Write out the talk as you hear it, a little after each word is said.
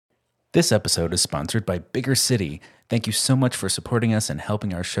This episode is sponsored by Bigger City. Thank you so much for supporting us and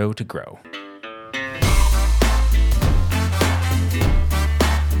helping our show to grow.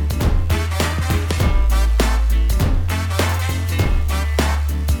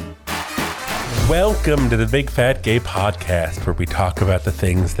 Welcome to the Big Fat Gay Podcast, where we talk about the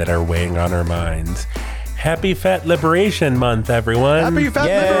things that are weighing on our minds. Happy Fat Liberation Month, everyone. Happy Fat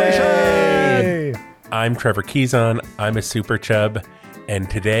Liberation! I'm Trevor Keyson. I'm a super chub. And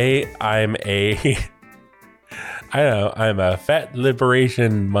today I'm I'm a Fat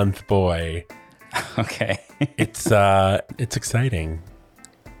Liberation Month boy. Okay. It's exciting.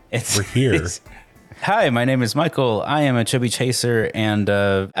 We're here. Hi, my name is Michael. I am a chubby chaser, and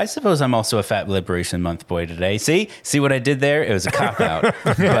I suppose I'm also a Fat Liberation Month boy today. See what I did there? It was a cop-out,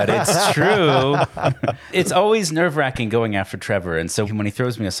 but it's true. It's always nerve-wracking going after Trevor, and so when he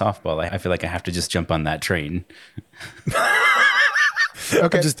throws me a softball, I feel like I have to just jump on that train.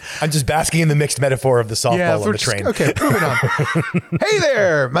 Okay. I'm just basking in the mixed metaphor of the softball on the train. Okay, moving on. Hey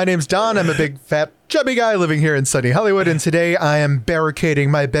there, my name's Don. I'm a big, fat, chubby guy living here in sunny Hollywood, and today I am barricading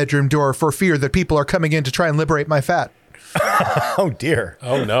my bedroom door for fear that people are coming in to try and liberate my fat. Oh, dear.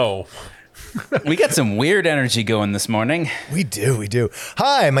 Oh, no. We got some weird energy going this morning. We do.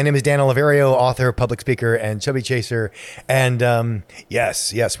 Hi, my name is Dan Oliverio, author, public speaker, and chubby chaser. And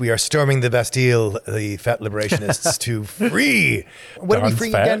yes, we are storming the Bastille, the fat liberationists, to free. What are we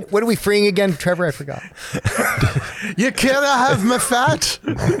freeing again? What are we freeing again, Trevor? I forgot. You can't have my fat.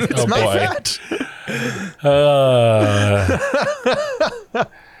 It's my fat.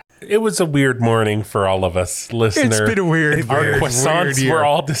 It was a weird morning for all of us, listener. It's been weird. Our croissants were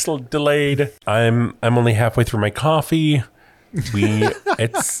all delayed. I'm only halfway through my coffee. We're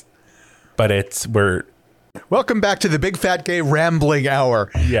Welcome back to the Big Fat Gay Rambling Hour.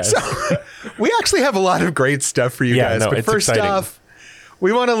 Yes. So, we actually have a lot of great stuff for you guys. But first exciting. off,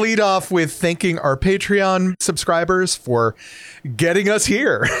 we want to lead off with thanking our Patreon subscribers for getting us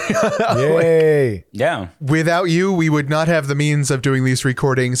here. Yay. Yeah. Without you, we would not have the means of doing these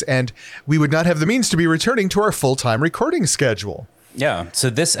recordings, and we would not have the means to be returning to our full-time recording schedule. Yeah.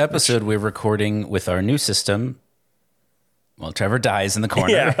 So this episode we're recording with our new system. Well, Trevor dies in the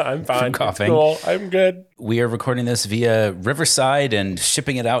corner. Yeah, I'm fine. From coughing. It's cool. I'm good. We are recording this via Riverside and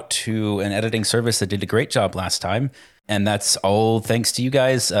shipping it out to an editing service that did a great job last time. And that's all thanks to you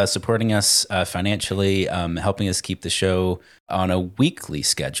guys supporting us financially, helping us keep the show on a weekly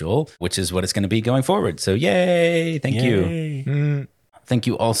schedule, which is what it's going to be going forward. So yay. Thank you. Thank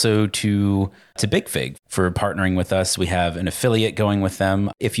you also to Big Fig for partnering with us. We have an affiliate going with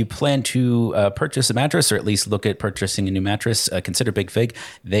them. If you plan to purchase a mattress, or at least look at purchasing a new mattress, consider Big Fig.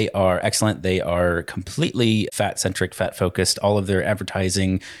 They are excellent. They are completely fat-centric, fat-focused. All of their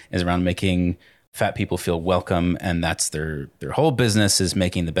advertising is around making fat people feel welcome, and that's their whole business, is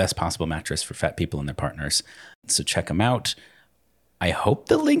making the best possible mattress for fat people and their partners. So check them out. I hope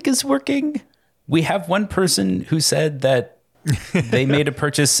the link is working. We have one person who said that they made a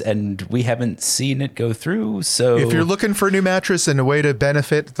purchase and we haven't seen it go through. So if you're looking for a new mattress and a way to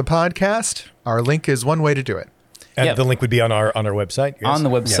benefit the podcast, our link is one way to do it. And the link would be on our website. Yes? On the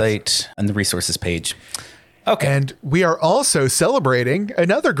website and the resources page. Okay. And we are also celebrating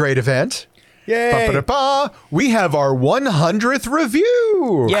another great event. Yay! Ba-ba-da-ba. We have our 100th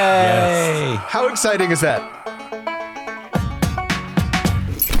review. Yay! Yes. How exciting is that?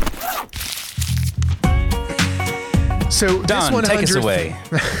 So Don, take us away.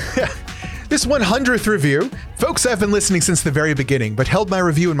 This 100th review, folks, I've been listening since the very beginning, but held my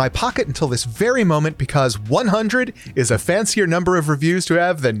review in my pocket until this very moment because 100 is a fancier number of reviews to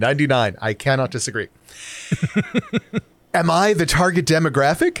have than 99. I cannot disagree. Am I the target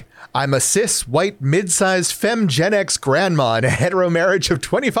demographic? I'm a cis, white, mid-sized femme Gen X grandma in a hetero marriage of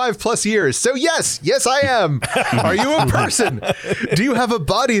 25 plus years. So yes, I am. Are you a person? Do you have a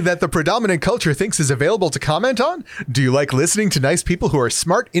body that the predominant culture thinks is available to comment on? Do you like listening to nice people who are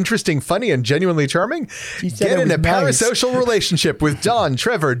smart, interesting, funny, and genuinely charming? Get in a parasocial relationship with Don,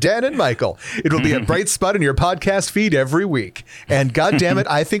 Trevor, Dan, and Michael. It will be a bright spot in your podcast feed every week. And God damn it,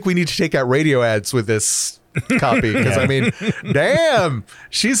 I think we need to take out radio ads with this copy, because I mean, damn,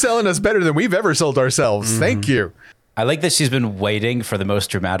 she's selling us better than we've ever sold ourselves. Thank you. I like that she's been waiting for the most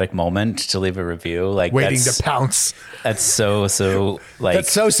dramatic moment to leave a review. Like waiting to pounce. That's so like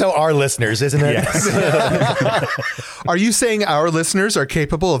that's so our listeners, isn't it? Yes. Are you saying our listeners are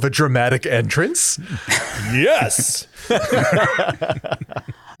capable of a dramatic entrance? Yes.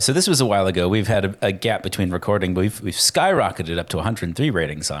 So this was a while ago. We've had a gap between recording, but we've skyrocketed up to 103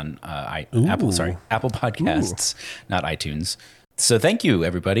 ratings on Apple Podcasts, not iTunes. So thank you,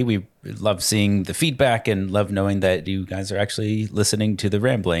 everybody. We love seeing the feedback and love knowing that you guys are actually listening to the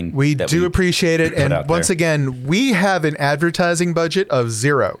rambling. We do appreciate it. And once again, we have an advertising budget of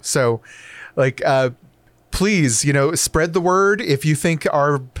 0. So please, spread the word if you think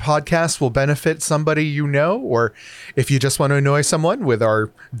our podcast will benefit somebody or if you just want to annoy someone with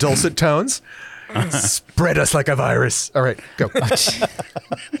our dulcet tones, spread us like a virus. All right, go.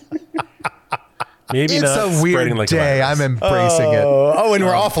 Maybe it's not a weird like day. I'm embracing it. Oh, and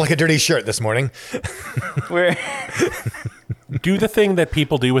we're off like a dirty shirt this morning. Do the thing that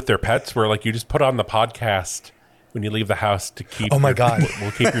people do with their pets where you just put on the podcast when you leave the house to keep God.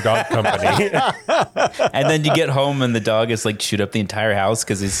 We'll keep your dog company. And then you get home and the dog is shoot up the entire house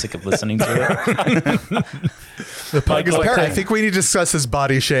because he's sick of listening to it. The pug is I think we need to discuss this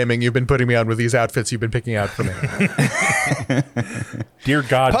body shaming you've been putting me on with these outfits you've been picking out for me. Dear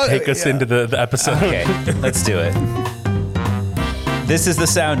God, take us into the episode. Okay, let's do it. This is the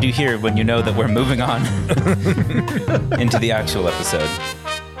sound you hear when you know that we're moving on into the actual episode.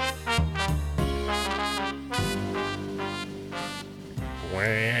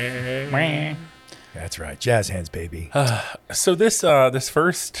 That's right. Jazz hands, baby. So this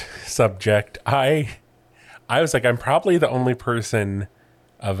first subject, I was like, I'm probably the only person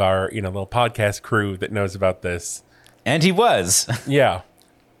of our little podcast crew that knows about this. And he was. Yeah.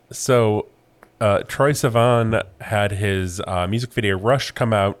 So Troye Sivan had his music video Rush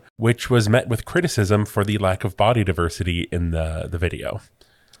come out, which was met with criticism for the lack of body diversity in the video.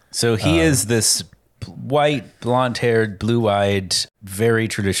 So he is this white, blonde-haired, blue-eyed, very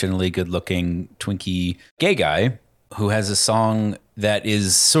traditionally good-looking Twinkie gay guy who has a song that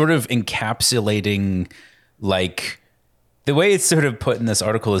is sort of encapsulating, the way it's sort of put in this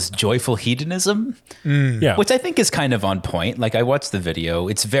article is joyful hedonism, Yeah. which I think is kind of on point. I watched the video.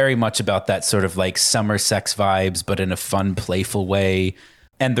 It's very much about that sort of summer sex vibes, but in a fun, playful way.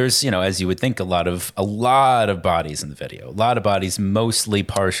 And there's, as you would think, a lot of bodies in the video. A lot of bodies, mostly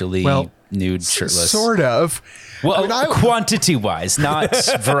partially nude, shirtless. Sort of. Well, quantity-wise, not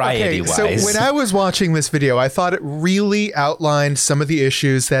variety-wise. Okay, so when I was watching this video, I thought it really outlined some of the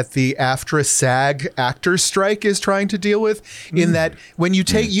issues that the AFTRA-SAG actors strike is trying to deal with, in that when you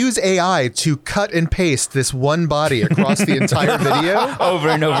use AI to cut and paste this one body across the entire video. Over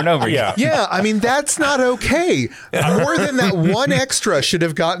and over and over. Yeah. Yeah, I mean, that's not okay. More than that one extra should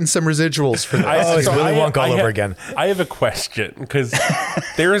have gotten some residuals for this. It's Willy Wonka all over again. I have a question, because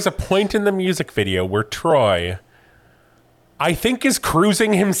there is a point in the music video where Troy, I think, is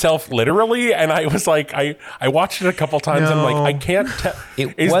cruising himself literally, and I was like, I watched it a couple times, and I'm like, I can't tell.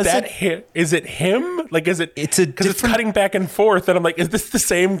 Is it him? It's cutting back and forth, and I'm like, is this the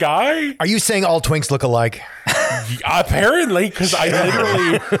same guy? Are you saying all twinks look alike? Apparently, because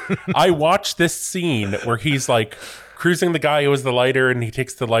I watched this scene where he's cruising the guy who has the lighter, and he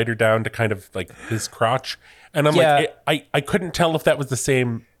takes the lighter down to kind of his crotch, and I'm I couldn't tell if that was the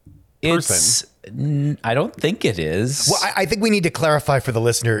same person. I don't think it is. Well, I think we need to clarify for the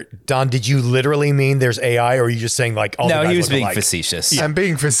listener. Don, did you literally mean there's AI, or are you just saying all the guys No, he was look being alike? facetious. I'm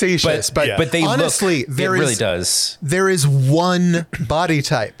being facetious, but they honestly, it really does. There is one body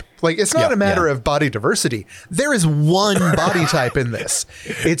type. It's not a matter of body diversity. There is one body type in this.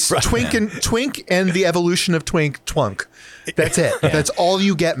 It's twink and the evolution of twunk. That's it. Yeah. That's all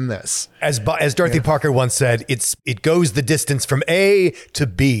you get in this. As Dorothy Parker once said, it goes the distance from A to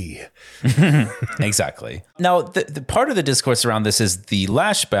B. Exactly. Now, the part of the discourse around this is the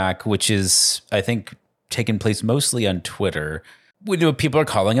lashback, which is, I think, taking place mostly on Twitter. People are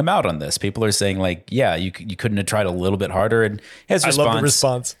calling him out on this. People are saying you couldn't have tried a little bit harder. And his response, I love the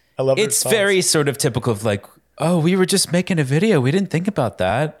response. It's very sort of typical of oh, we were just making a video. We didn't think about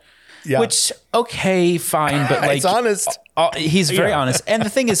that. Yeah. Which, okay, fine. But it's honest. He's very honest. And the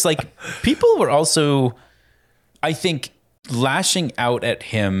thing is people were also, I think, lashing out at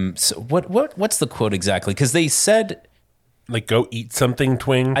him. So what's the quote exactly? Because they said, go eat something,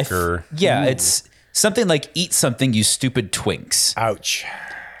 twink, it's something eat something, you stupid twinks. Ouch.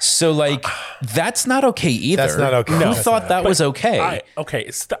 So that's not okay either. That's not okay. Who thought that was okay?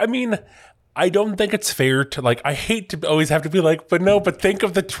 I don't think it's fair to I hate to always have to be but think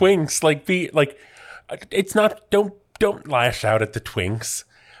of the twinks. It's not, don't lash out at the twinks.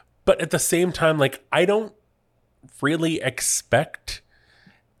 But at the same time, I don't really expect,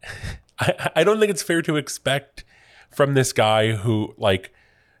 I don't think it's fair to expect from this guy who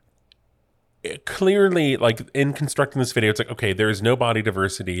clearly in constructing this video, it's okay, there is no body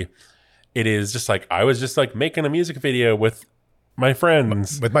diversity. It is just I was just making a music video with my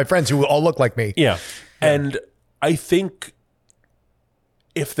friends who all look like me. Yeah. And I think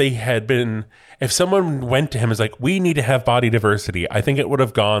if someone went to him and was like, we need to have body diversity, I think it would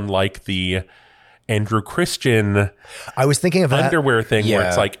have gone like the Andrew Christian I was thinking of underwear thing where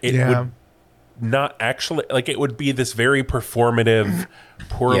it's like, it Yeah. would not actually, like, it would be this very performative,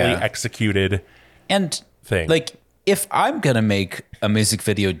 poorly executed And thing. like, if I'm going to make a music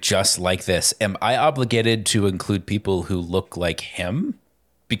video just like this, am I obligated to include people who look like him?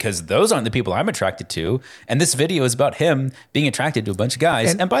 Because those aren't the people I'm attracted to. And this video is about him being attracted to a bunch of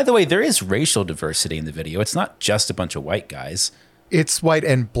guys. And by the way, there is racial diversity in the video. It's not just a bunch of white guys. It's white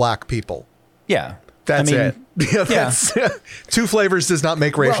and black people. Yeah. That's it. Yeah, that's two flavors does not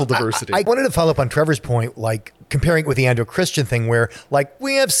make racial diversity. I wanted to follow up on Trevor's point, like comparing it with the Andrew Christian thing where like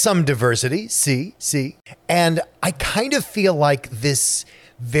we have some diversity, see. And I kind of feel like this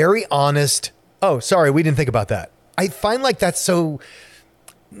very honest, oh, sorry, we didn't think about that. I find like that's so,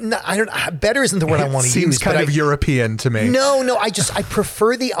 I don't, better isn't the word I want to use. Seems kind of European to me. No, I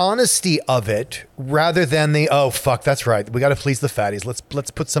prefer the honesty of it rather than the, oh, fuck, that's right. We got to please the fatties.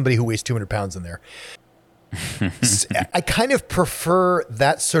 Let's put somebody who weighs 200 pounds in there. I kind of prefer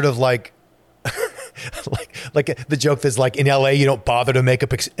that sort of like the joke that's like in LA, you don't bother to make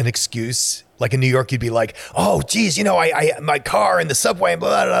up an excuse. Like in New York, you'd be like, oh, geez, you know, I my car and the subway and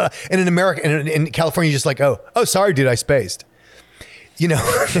blah, blah, blah. And in America and in California, you're just like, oh, sorry, dude, I spaced. You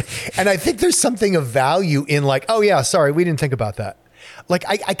know, and I think there's something of value in like, oh, yeah, sorry, we didn't think about that. Like,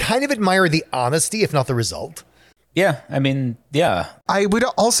 I kind of admire the honesty, if not the result. Yeah. I mean, yeah. I would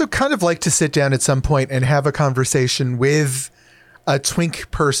also kind of like to sit down at some point and have a conversation with a twink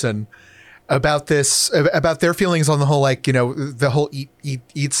person about this, about their feelings on the whole, like, you know, the whole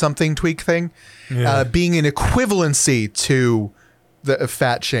eat something tweak thing, being an equivalency to the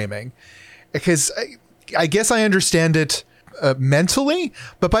fat shaming. Because I guess I understand it mentally,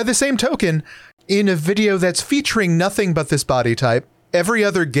 but by the same token, in a video that's featuring nothing but this body type, every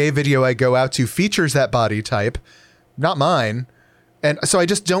other gay video I go out to features that body type, not mine. And so I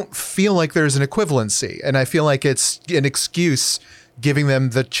just don't feel like there's an equivalency. And I feel like it's an excuse giving them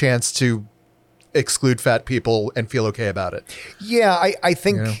the chance to exclude fat people and feel okay about it. Yeah, I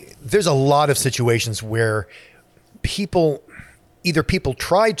think there's a lot of situations where people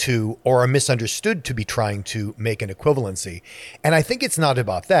try to or are misunderstood to be trying to make an equivalency. And I think it's not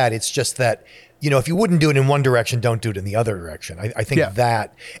about that. It's just that, you know, if you wouldn't do it in one direction, don't do it in the other direction. I think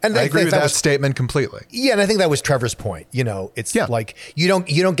that, and I agree with that statement completely. Yeah. And I think that was Trevor's point. You know, it's like, you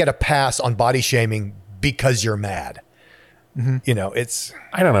don't get a pass on body shaming because you're mad. Mm-hmm. You know, it's,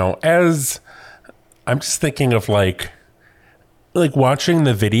 I don't know, as I'm just thinking of like watching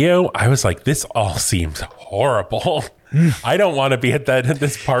the video, I was like, this all seems horrible. I don't want to be at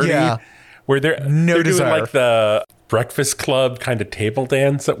this party where they're doing like the Breakfast Club kind of table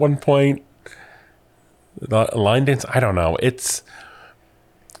dance at one point. The line dance. I don't know. It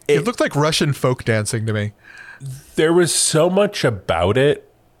looked like Russian folk dancing to me. There was so much about it.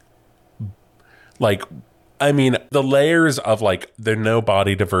 Like, I mean, the layers of like the no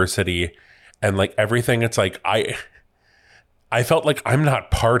body diversity and like everything. It's like, I felt like I'm not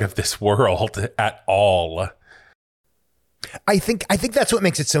part of this world at all. I think that's what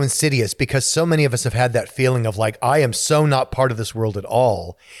makes it so insidious, because so many of us have had that feeling of like, I am so not part of this world at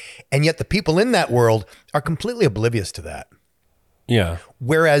all. And yet the people in that world are completely oblivious to that. Yeah.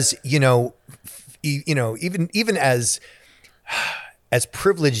 Whereas, even as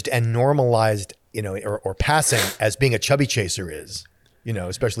privileged and normalized, or passing as being a chubby chaser is,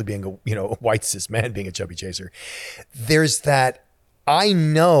 especially being a white cis man being a chubby chaser, there's that, I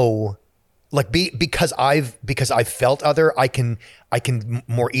know, like because I've felt other, I can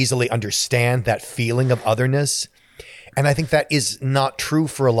more easily understand that feeling of otherness. And I think that is not true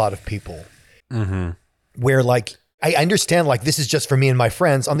for a lot of people. Mm-hmm. Where like, I understand like this is just for me and my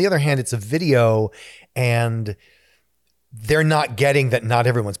friends. On the other hand, it's a video and they're not getting that not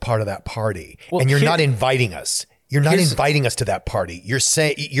everyone's part of that party. Well, and you're not inviting us. You're not inviting us to that party. You're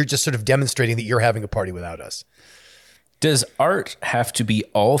just sort of demonstrating that you're having a party without us. Does art have to be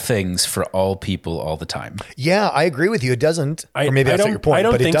all things for all people all the time? Yeah, I agree with you. It doesn't. Or maybe that's not your point. I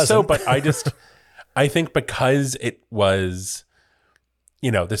don't think it so, but I think because it was,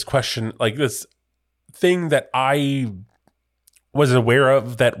 this question, like this thing that I was aware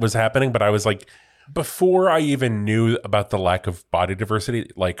of that was happening, but I was like, before I even knew about the lack of body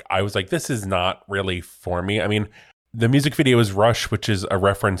diversity, like I was like, this is not really for me. I mean, the music video is Rush, which is a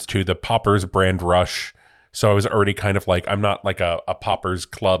reference to the Poppers brand Rush. So I was already kind of like, I'm not like a Poppers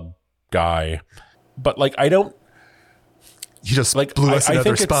Club guy, but like, I don't. You just like blew us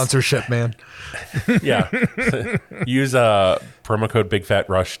another sponsorship, man. Yeah. Use promo code Big Fat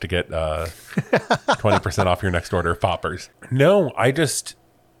Rush to get 20% off your next order of Poppers. No, I just,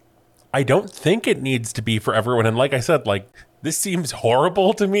 I don't think it needs to be for everyone. And like I said, like, this seems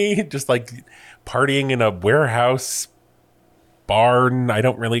horrible to me. Just like partying in a warehouse barn. I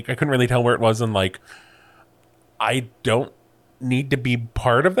couldn't really tell where it was. And like, I don't need to be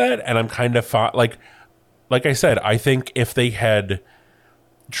part of that. And I'm kind of like I said, I think if they had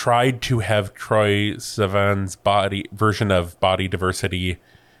tried to have Troye Sivan's version of body diversity,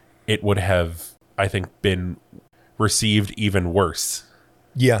 it would have, I think, been received even worse.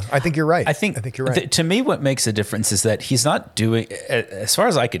 Yeah, I think you're right. I think you're right. To me, what makes a difference is that he's not doing, as far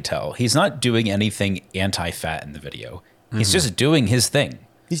as I could tell, he's not doing anything anti-fat in the video. He's just doing his thing.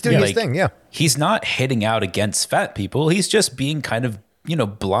 He's doing his thing, yeah. He's not hitting out against fat people. He's just being kind of,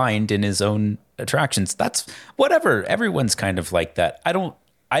 blind in his own attractions. That's whatever. Everyone's kind of like that. I don't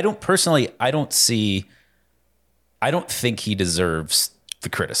think he deserves the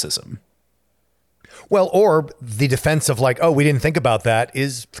criticism. Well, or the defense of like, oh, we didn't think about that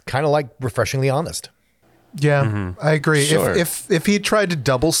is kind of like refreshingly honest. Yeah, I agree. Sure. If he tried to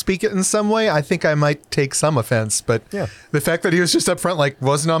double speak it in some way, I think I might take some offense. But the fact that he was just up front, like,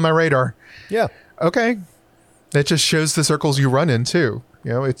 wasn't on my radar. Yeah. Okay. That just shows the circles you run in too.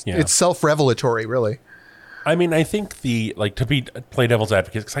 It's self-revelatory, really. I mean, I think to play devil's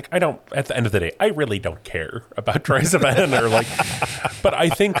advocate, it's like, at the end of the day, I really don't care about Troye Sivan or like, but I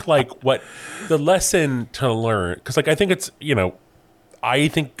think like what the lesson to learn, because like, I think it's, I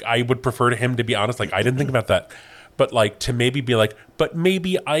think I would prefer to him to be honest. Like, I didn't think about that, but like to maybe be like, but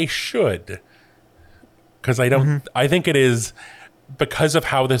maybe I should. Because I think it is because of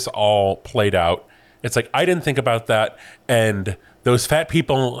how this all played out. It's like, I didn't think about that. And those fat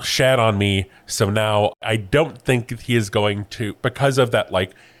people shat on me. So now I don't think he is going to, because of that,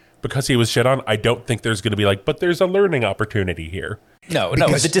 like, because he was shit on, I don't think there's going to be like, but there's a learning opportunity here. No,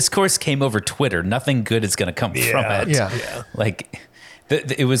 the discourse came over Twitter. Nothing good is going to come from it. Yeah. Like,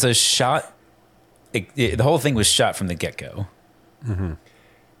 it was a shot. The whole thing was shot from the get-go. Mm-hmm.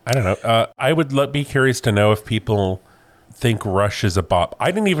 I don't know. I would be curious to know if people think Rush is a bop.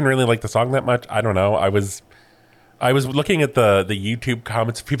 I didn't even really like the song that much. I don't know. I was looking at the YouTube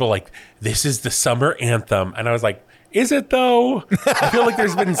comments of people like, this is the summer anthem. And I was like, is it though? I feel like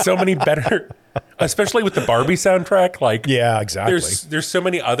there's been so many better, especially with the Barbie soundtrack. Like, yeah, exactly. There's so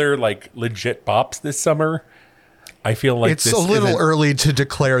many other like legit bops this summer. I feel like it's a little early to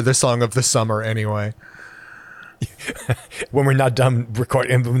declare the song of the summer anyway. When we're not done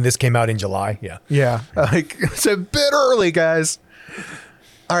recording, when this came out in July. Yeah. Yeah. Like, it's a bit early, guys.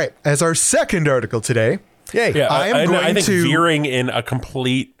 All right. As our second article today. Yay. Yeah, I think veering in a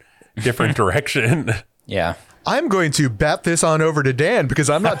complete different direction. Yeah. I'm going to bat this on over to Dan because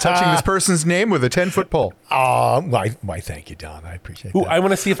I'm not touching this person's name with a 10-foot pole. Why, thank you, Don. I appreciate that. I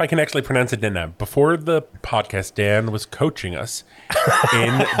want to see if I can actually pronounce it now. Before the podcast, Dan was coaching us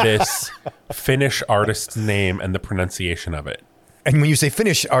in this Finnish artist's name and the pronunciation of it. And when you say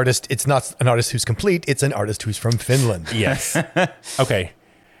Finnish artist, it's not an artist who's complete. It's an artist who's from Finland. Yes. Okay.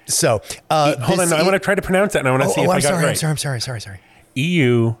 So, hold on. I want to try to pronounce it, and I want to see if I got it right. I'm sorry.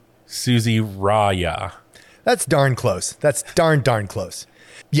 Iiu Susiraja. That's darn close. That's darn close.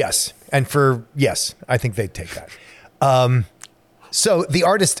 Yes. And yes, I think they'd take that. So the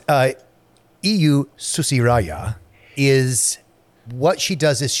artist, Iiu Susiraja, what she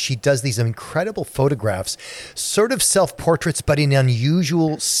does is she does these incredible photographs, sort of self-portraits, but in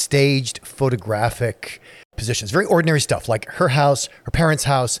unusual staged photographic positions. Very ordinary stuff, like her house, her parents'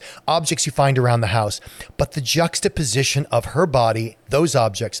 house, objects you find around the house. But the juxtaposition of her body, those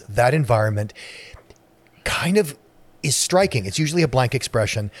objects, that environment, kind of is striking. It's usually a blank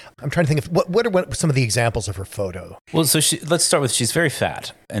expression. I'm trying to think of what are some of the examples of her photo. Well, so let's start with she's very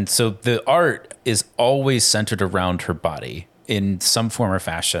fat. And so the art is always centered around her body in some form or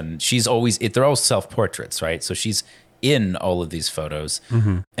fashion. They're all self-portraits, right? So she's in all of these photos.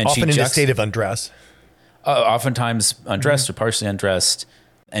 Mm-hmm. And often in a state of undress. Oftentimes undressed or partially undressed.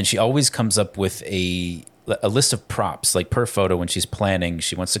 And she always comes up with a list of props, like per photo when she's planning.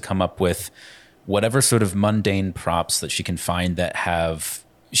 She wants to come up with whatever sort of mundane props that she can find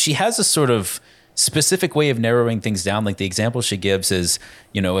she has a sort of specific way of narrowing things down. Like the example she gives is,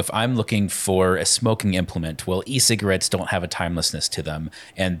 if I'm looking for a smoking implement, well, e-cigarettes don't have a timelessness to them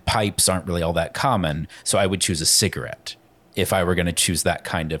and pipes aren't really all that common. So I would choose a cigarette if I were going to choose that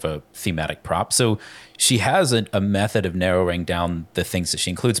kind of a thematic prop. So she has a method of narrowing down the things that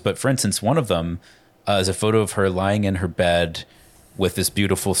she includes. But for instance, one of them is a photo of her lying in her bed with this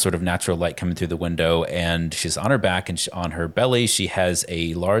beautiful sort of natural light coming through the window, and she's on her back, and on her belly she has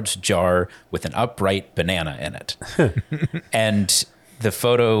a large jar with an upright banana in it. And the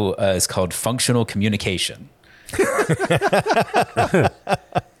photo is called Functional Communication.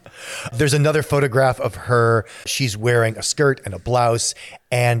 There's another photograph of her. She's wearing a skirt and a blouse,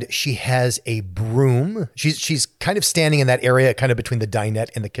 and she has a broom. She's kind of standing in that area, kind of between the dinette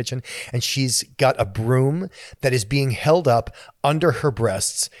and the kitchen, and she's got a broom that is being held up under her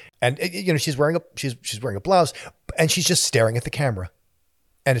breasts. And she's wearing a blouse, and she's just staring at the camera.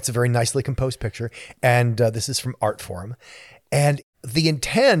 And it's a very nicely composed picture. And this is from Artforum. And the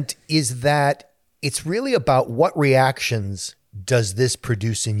intent is that it's really about what reactions does this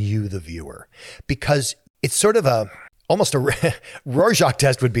produce in you, the viewer? Because it's sort of almost a Rorschach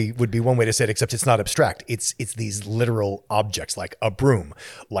test would be one way to say it, except it's not abstract. It's these literal objects, like a broom,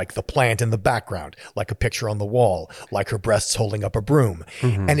 like the plant in the background, like a picture on the wall, like her breasts holding up a broom.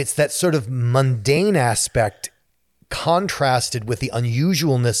 Mm-hmm. And it's that sort of mundane aspect contrasted with the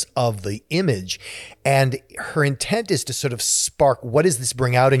unusualness of the image. And her intent is to sort of spark, what does this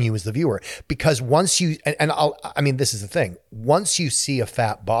bring out in you as the viewer? Because once you, this is the thing, once you see a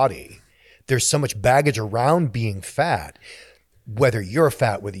fat body, there's so much baggage around being fat, whether you're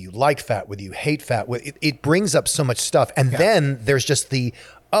fat, whether you like fat, whether you hate fat, it brings up so much stuff. And then there's just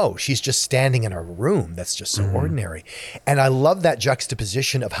she's just standing in a room that's just so ordinary. And I love that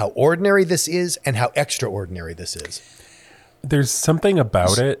juxtaposition of how ordinary this is and how extraordinary this is. There's something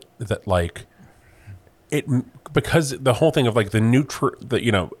about it that because the whole thing of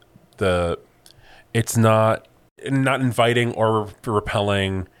it's not inviting or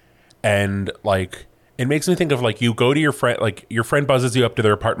repelling, and it makes me think of you go to your friend, your friend buzzes you up to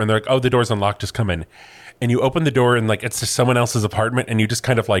their apartment. They're like, "Oh, the door's unlocked, just come in." And you open the door and it's just someone else's apartment, and you just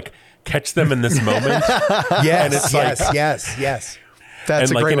kind of catch them in this moment. Yes, and it's yes. That's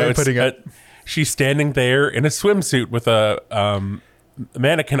a great way of putting it. She's standing there in a swimsuit with a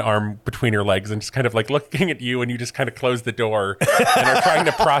mannequin arm between her legs, and just kind of looking at you, and you just kind of close the door and are trying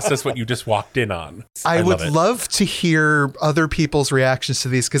to process what you just walked in on. I would love to hear other people's reactions to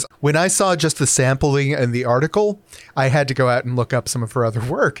these, because when I saw just the sampling and the article, I had to go out and look up some of her other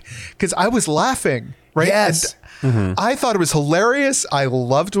work, because I was laughing. Right? Yes. I thought it was hilarious. I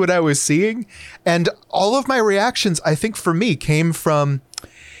loved what I was seeing. And all of my reactions, I think for me, came from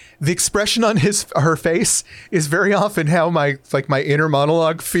the expression on her face is very often how my inner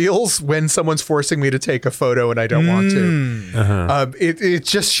monologue feels when someone's forcing me to take a photo and I don't want to. Uh-huh.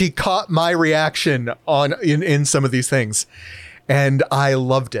 It's just, she caught my reaction in some of these things. And I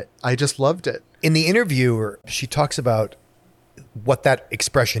loved it. I just loved it. In the interview, she talks about what that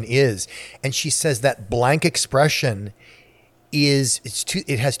expression is, and she says that blank expression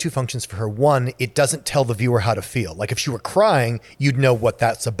it has two functions for her. One, it doesn't tell the viewer how to feel. Like if she were crying, you'd know what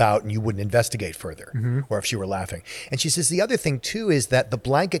that's about and you wouldn't investigate further. Or if she were laughing. And she says the other thing too is that the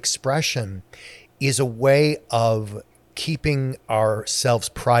blank expression is a way of keeping ourselves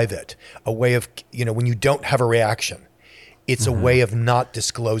private, a way of, when you don't have a reaction. It's a way of not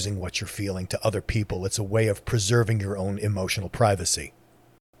disclosing what you're feeling to other people. It's a way of preserving your own emotional privacy.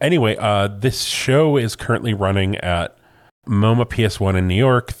 Anyway, this show is currently running at MoMA PS1 in New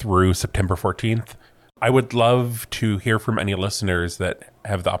York through September 14th. I would love to hear from any listeners that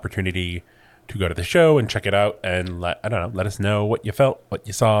have the opportunity to go to the show and check it out, and let us know what you felt, what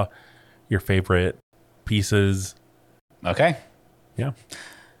you saw, your favorite pieces. Okay. Yeah.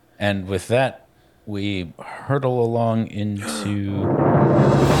 And with that, we hurtle along into...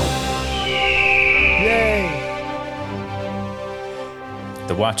 Yay!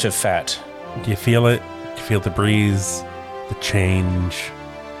 The Watch of Fat. Do you feel it? Do you feel the breeze, the change,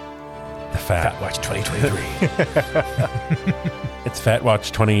 the fat? Fat Watch 2023. It's Fat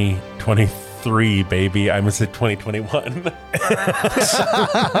Watch 2023, baby. I almost said 2021.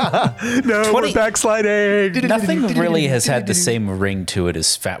 No, we're backsliding. Nothing really has had the same ring to it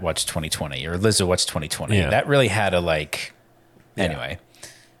as Fat Watch 2020 or Lizzo Watch 2020. Yeah. That really had a Anyway,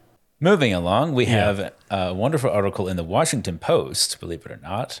 moving along, we have a wonderful article in the Washington Post, believe it or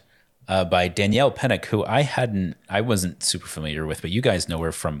not, by Danielle Pinnock, who I wasn't super familiar with, but you guys know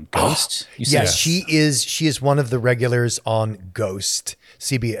her from Ghost. Yes, she is one of the regulars on Ghost.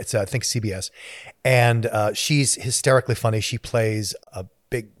 CBS, I think CBS. And she's hysterically funny. She plays a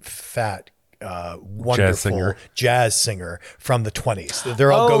big, fat, wonderful jazz singer from the 20s.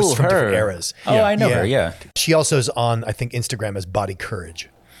 They're all ghosts from different eras. Oh, I know her, yeah. She also is on, I think, Instagram as Body Courage.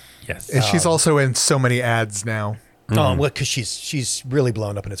 Yes. And she's also in so many ads now. Oh, well, because she's really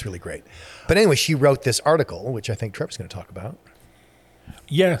blown up and it's really great. But anyway, she wrote this article, which I think Trevor's going to talk about.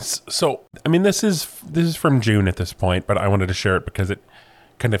 Yes. So, this is from June at this point, but I wanted to share it because it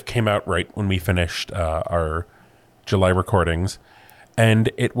kind of came out right when we finished our July recordings.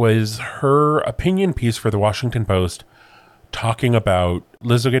 And it was her opinion piece for the Washington Post talking about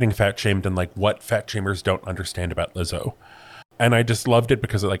Lizzo getting fat shamed and what fat shamers don't understand about Lizzo. And I just loved it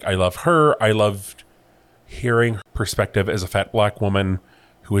because like I love her. I loved hearing her perspective as a fat black woman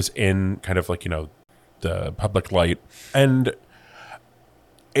who is in kind of like, the public light. And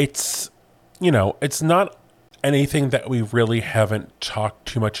it's, it's not anything that we really haven't talked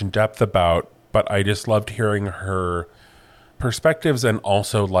too much in depth about, but I just loved hearing her perspectives and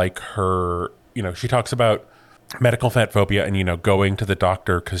also like her, she talks about medical fat phobia and, going to the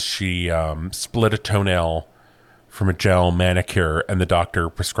doctor because she split a toenail from a gel manicure and the doctor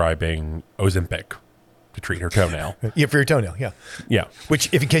prescribing Ozempic to treat her toenail. Yeah, for your toenail, yeah. Yeah.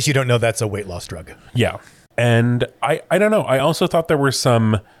 Which, if in case you don't know, that's a weight loss drug. Yeah. And I don't know. I also thought there were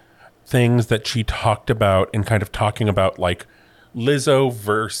some things that she talked about in kind of talking about like Lizzo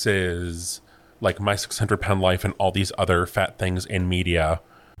versus like My 600-Pound Life and all these other fat things in media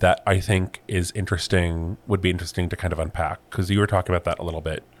that I think is interesting, would be interesting to kind of unpack. Because you were talking about that a little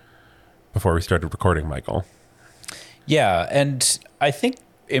bit before we started recording, Michael. Yeah, and I think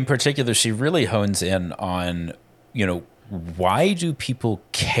in particular, she really hones in on, why do people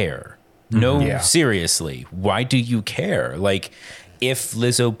care? No, seriously, why do you care? Like, if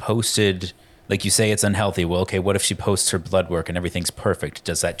Lizzo posted, like you say, it's unhealthy. Well, okay, what if she posts her blood work and everything's perfect?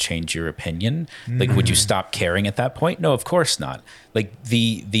 Does that change your opinion? Like, would you stop caring at that point? No, of course not. Like,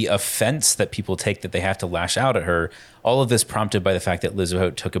 the offense that people take that they have to lash out at her, all of this prompted by the fact that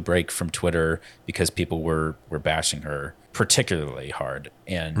Lizzo took a break from Twitter because people were bashing her particularly hard.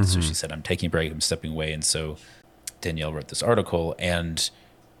 And so she said, I'm taking a break, I'm stepping away. And so Danielle wrote this article, and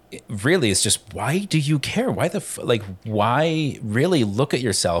it really is just, why do you care? Why why really look at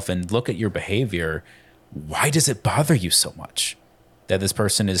yourself and look at your behavior? Why does it bother you so much that this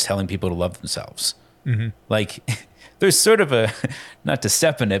person is telling people to love themselves? Like, there's sort of a, not to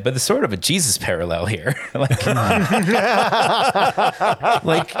step in it, but there's sort of a Jesus parallel here.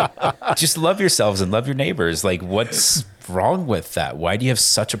 Like, just love yourselves and love your neighbors. Like, what's wrong with that? Why do you have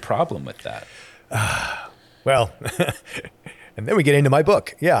such a problem with that? Well, and then we get into my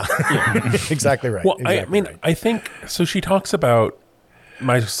book. Yeah, exactly right. Well, exactly right. I think, so she talks about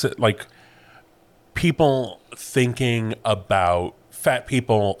people thinking about fat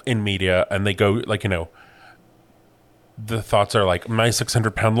people in media, and they go like, the thoughts are like My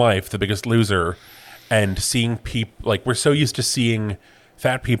 600-Pound Life, The Biggest Loser, and seeing people, like, we're so used to seeing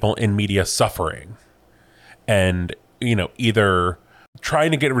fat people in media suffering and, either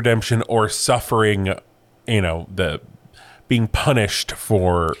trying to get redemption or suffering, the being punished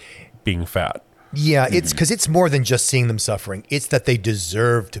for being fat. Yeah, it's because it's more than just seeing them suffering. It's that they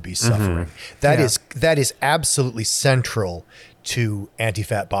deserve to be suffering. That is absolutely central to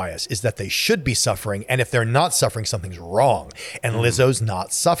anti-fat bias, is that they should be suffering, and if they're not suffering, something's wrong. And Lizzo's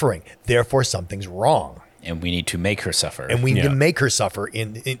not suffering, therefore something's wrong. And we need to make her suffer. And we need to make her suffer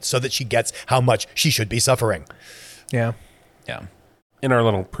in so that she gets how much she should be suffering. Yeah. Yeah. In our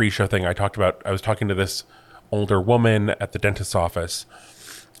little pre-show thing, I was talking to this older woman at the dentist's office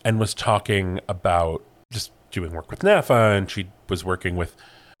and was talking about just doing work with NAFA, and she was working with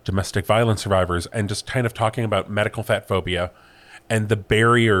domestic violence survivors and just kind of talking about medical fat phobia and the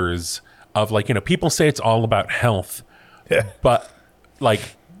barriers of, like, people say it's all about health, but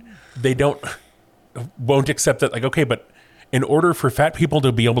like they won't accept that, like, okay, but in order for fat people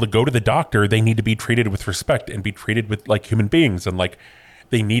to be able to go to the doctor, they need to be treated with respect and be treated with like human beings, and like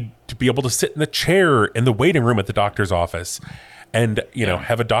they need to be able to sit in the chair in the waiting room at the doctor's office and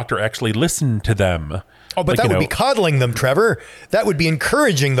have a doctor actually listen to them. Oh, but that would be coddling them, Trevor. That would be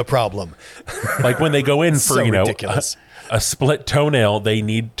encouraging the problem. Like when they go in for, So ridiculous. A split toenail, they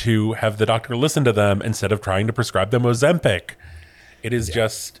need to have the doctor listen to them instead of trying to prescribe them Ozempic. It is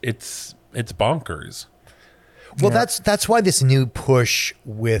just, it's bonkers. Well, that's why this new push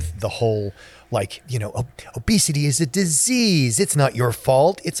with the whole, like, obesity is a disease. It's not your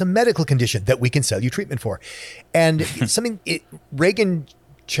fault. It's a medical condition that we can sell you treatment for. And Reagan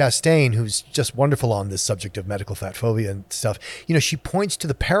Chastain, who's just wonderful on this subject of medical fat phobia and stuff, she points to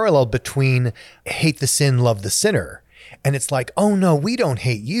the parallel between hate the sin, love the sinner. And it's like, oh no, we don't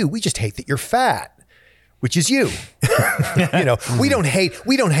hate you. We just hate that you're fat, which is you. We don't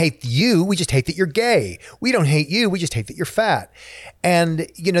hate you. We just hate that you're gay. We don't hate you. We just hate that you're fat. And,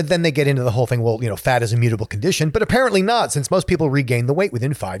 then they get into the whole thing. Well, fat is a mutable condition, but apparently not, since most people regain the weight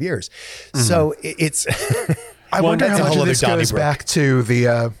within 5 years. So it's, I wonder how that's a much whole of this other goes Donnybrook. back to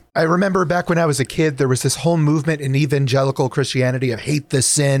the, I remember back when I was a kid, there was this whole movement in evangelical Christianity of hate the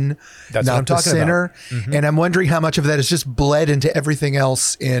sin, That's what not I'm the talking sinner. about. And I'm wondering how much of that is just bled into everything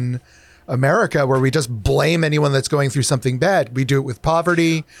else in America, where we just blame anyone that's going through something bad. We do it with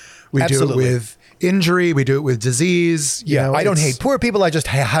poverty. We do it Absolutely. with injury. We do it with disease. You know, I don't hate poor people. I just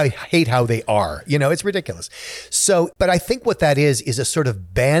hate how they are. You know, it's ridiculous. So, but I think what that is a sort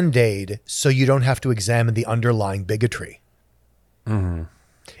of Band-Aid so you don't have to examine the underlying bigotry. Mm-hmm.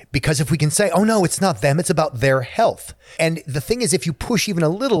 Because if we can say, oh no, it's not them, it's about their health. And the thing is, if you push even a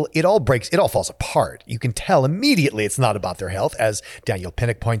little, it all falls apart. You can tell immediately it's not about their health, as Danielle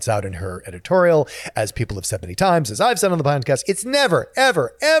Pinnock points out in her editorial, as people have said many times, as I've said on the podcast, it's never,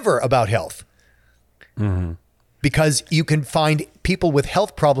 ever, ever about health. Mm-hmm. Because you can find people with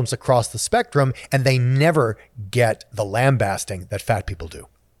health problems across the spectrum and they never get the lambasting that fat people do.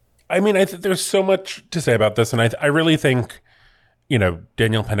 I mean, there's so much to say about this. And I really think, you know,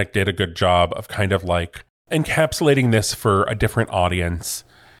 Danielle Pinnock did a good job of kind of like encapsulating this for a different audience.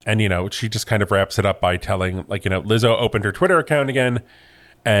 And, you know, she just kind of wraps it up by telling, like, you know, Lizzo opened her Twitter account again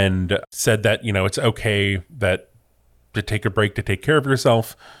and said that, you know, it's okay to take a break, to take care of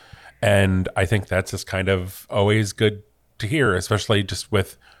yourself. And I think that's just kind of always good to hear, especially just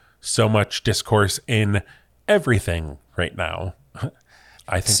with so much discourse in everything right now.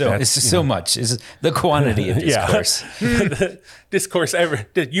 I think so. It's so much is the quantity of discourse. Discourse.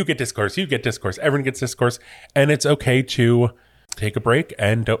 You get discourse. You get discourse. Everyone gets discourse, and it's okay to take a break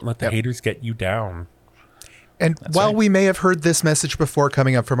and don't let the haters get you down. And while we may have heard this message before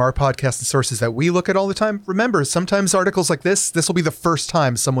coming up from our podcast and sources that we look at all the time, remember, sometimes articles like this will be the first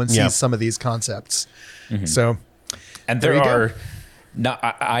time someone sees some of these concepts. Mm-hmm. So, and there are,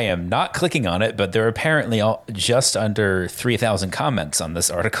 I am not clicking on it, but there are apparently just under 3,000 comments on this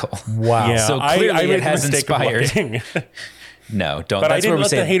article. Wow. Yeah, so clearly I made it has the mistake of inspired. looking. No, don't. But That's I didn't where we let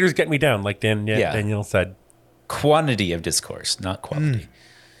say the haters get me down, like Danielle said. Quantity of discourse, not quality.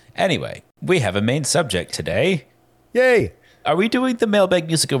 Anyway, we have a main subject today. Yay. Are we doing the mailbag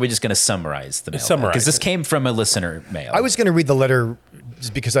music, or are we just going to summarize the mailbag? Summarize Because this it. came from a listener mail. I was going to read the letter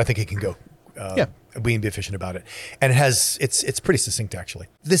just because I think it can go. We can be efficient about it. And it's pretty succinct, actually.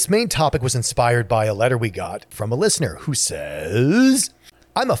 This main topic was inspired by a letter we got from a listener who says,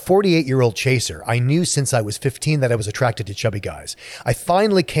 I'm a 48-year-old chaser. I knew since I was 15 that I was attracted to chubby guys. I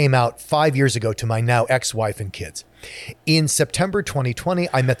finally came out 5 years ago to my now ex-wife and kids. In September 2020,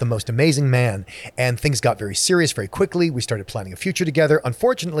 I met the most amazing man, and things got very serious very quickly. We started planning a future together.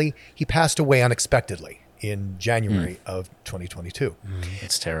 Unfortunately, he passed away unexpectedly in January of 2022.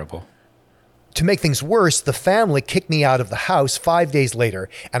 It's terrible. To make things worse, the family kicked me out of the house 5 days later,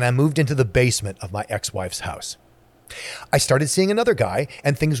 and I moved into the basement of my ex-wife's house. I started seeing another guy,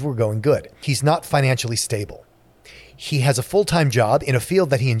 and things were going good. He's not financially stable. He has a full-time job in a field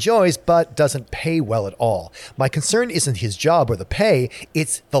that he enjoys, but doesn't pay well at all. My concern isn't his job or the pay,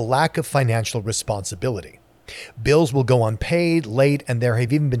 it's the lack of financial responsibility. Bills will go unpaid, late, and there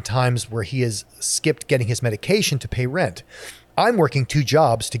have even been times where he has skipped getting his medication to pay rent. I'm working 2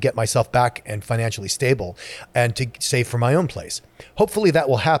 jobs to get myself back and financially stable and to save for my own place. Hopefully that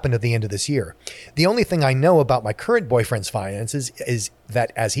will happen at the end of this year. The only thing I know about my current boyfriend's finances is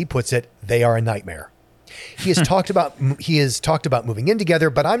that, as he puts it, they are a nightmare. He has talked about moving in together,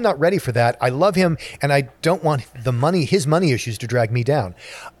 but I'm not ready for that. I love him, and I don't want his money issues to drag me down.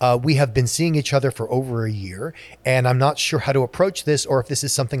 We have been seeing each other for over a year, and I'm not sure how to approach this or if this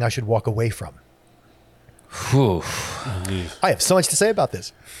is something I should walk away from. Whew. I have so much to say about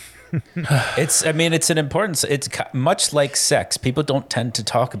this. It's an important. It's much like sex. People don't tend to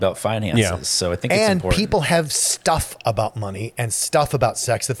talk about finances, so I think it's important. And people have stuff about money and stuff about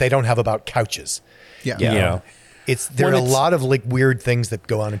sex that they don't have about couches. Yeah. There are a lot of like weird things that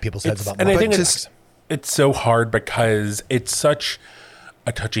go on in people's heads about money. And I think it's so hard because it's such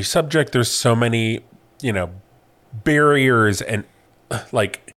a touchy subject. There's so many, barriers and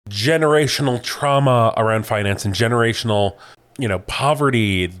like generational trauma around finance and generational,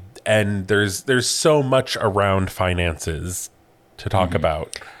 poverty. And there's so much around finances to talk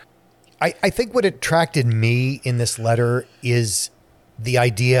about. I think what attracted me in this letter is the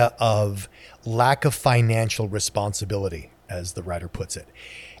idea of lack of financial responsibility, as the writer puts it.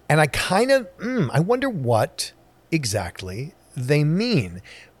 And I kind of, I wonder what exactly they mean,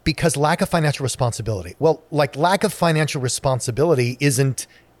 because lack of financial responsibility. Well, like lack of financial responsibility isn't,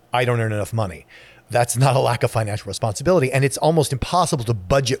 I don't earn enough money. That's not a lack of financial responsibility. And it's almost impossible to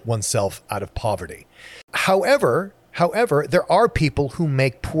budget oneself out of poverty. However, there are people who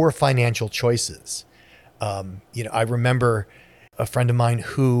make poor financial choices. I remember a friend of mine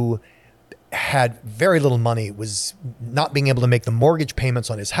who had very little money, was not being able to make the mortgage payments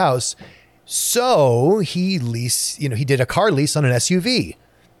on his house. So he did a car lease on an SUV.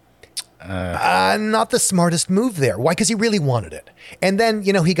 Not the smartest move there. Why? Because he really wanted it. And then,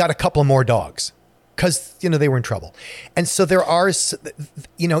 he got a couple more dogs. because, they were in trouble. And so there are, is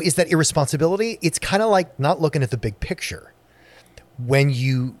that irresponsibility? It's kind of like not looking at the big picture when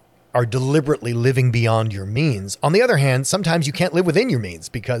you are deliberately living beyond your means. On the other hand, sometimes you can't live within your means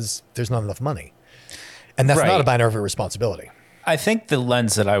because there's not enough money. And that's not a matter of irresponsibility. I think the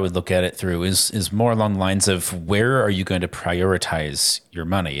lens that I would look at it through is more along the lines of where are you going to prioritize your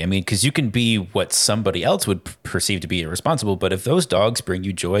money? I mean, because you can be what somebody else would perceive to be irresponsible, but if those dogs bring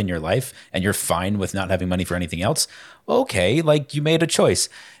you joy in your life and you're fine with not having money for anything else, okay, like you made a choice.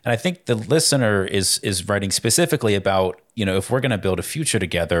 And I think the listener is writing specifically about, if we're going to build a future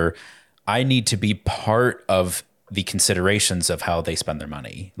together, I need to be part of the considerations of how they spend their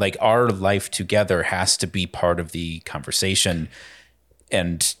money. Like our life together has to be part of the conversation.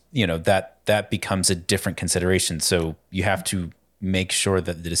 And, that becomes a different consideration. So you have to make sure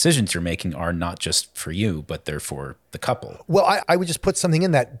that the decisions you're making are not just for you, but they're for the couple. Well, I would just put something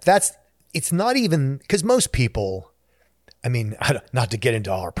in that. It's not even, because most people, I mean, not to get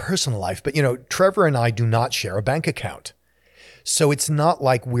into our personal life, but, Trevor and I do not share a bank account. So it's not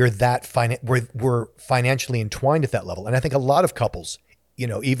like we're we're financially entwined at that level. And I think a lot of couples,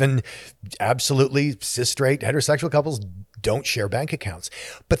 even absolutely cis, straight, heterosexual couples don't share bank accounts.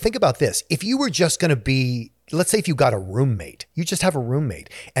 But think about this. If you were just going to be, let's say if you got a roommate, you just have a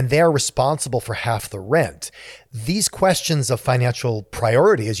roommate and they're responsible for half the rent. These questions of financial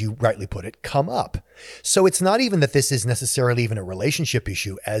priority, as you rightly put it, come up. So it's not even that this is necessarily even a relationship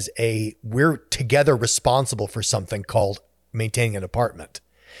issue as we're together responsible for something called maintaining an apartment.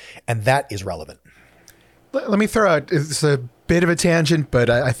 And that is relevant. Let me throw out, it's a bit of a tangent, but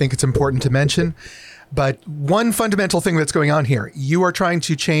I think it's important to mention. But one fundamental thing that's going on here, you are trying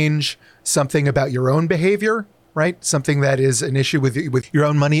to change something about your own behavior, right? Something that is an issue with your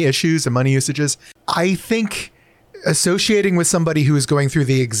own money issues and money usages. I think associating with somebody who is going through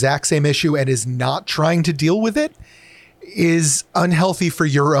the exact same issue and is not trying to deal with it is unhealthy for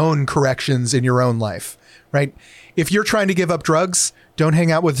your own corrections in your own life, right? If you're trying to give up drugs, don't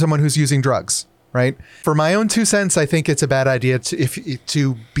hang out with someone who's using drugs, right? For my own 2 cents, I think it's a bad idea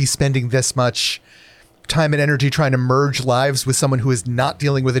to be spending this much time and energy trying to merge lives with someone who is not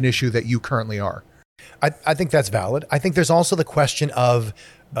dealing with an issue that you currently are. I think that's valid. I think there's also the question of,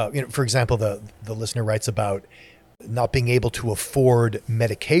 for example, the listener writes about not being able to afford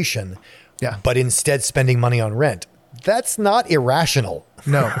medication, but instead spending money on rent. That's not irrational.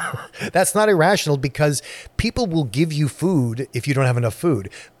 No, that's not irrational because people will give you food if you don't have enough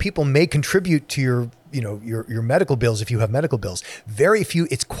food. People may contribute to your medical bills if you have medical bills. Very few.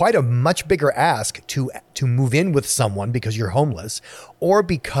 It's quite a much bigger ask to move in with someone because you're homeless or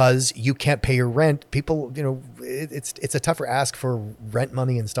because you can't pay your rent. People, it's a tougher ask for rent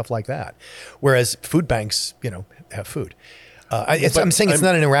money and stuff like that. Whereas food banks, have food. I'm saying it's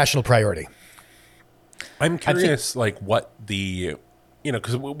not an irrational priority. I'm curious, what the,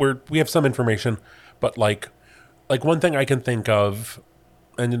 because we have some information, but like one thing I can think of,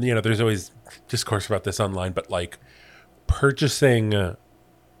 and there's always discourse about this online, but purchasing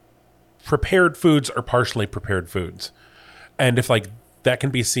prepared foods or partially prepared foods, and if that can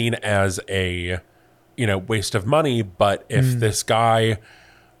be seen as a waste of money, but if this guy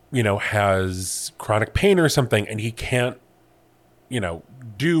has chronic pain or something and he can't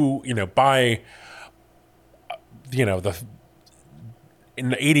buy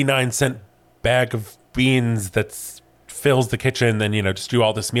an 89-cent bag of beans that fills the kitchen, then just do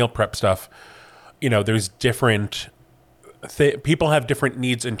all this meal prep stuff. There's different people have different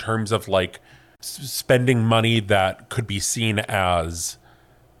needs in terms of spending money that could be seen as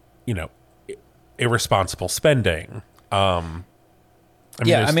irresponsible spending.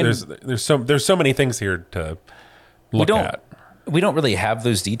 There's so many things here to look at. We don't really have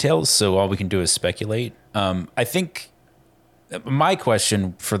those details, so all we can do is speculate. I think my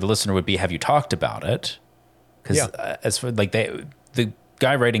question for the listener would be, have you talked about it? Because as for the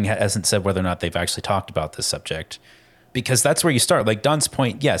guy writing hasn't said whether or not they've actually talked about this subject, because that's where you start. Like Don's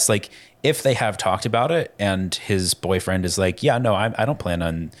point, yes, if they have talked about it and his boyfriend is I don't plan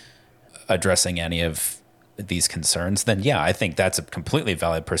on addressing any of these concerns, then I think that's a completely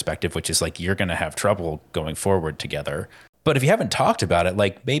valid perspective, which is you're going to have trouble going forward together. But if you haven't talked about it,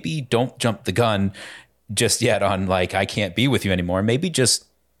 maybe don't jump the gun just yet on I can't be with you anymore. Maybe just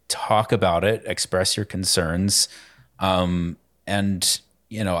talk about it, express your concerns. And,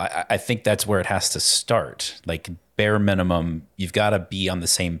 I think that's where it has to start. Bare minimum, you've got to be on the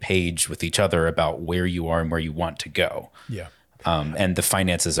same page with each other about where you are and where you want to go. Yeah. And the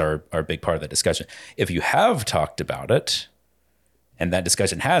finances are a big part of the discussion. If you have talked about it and that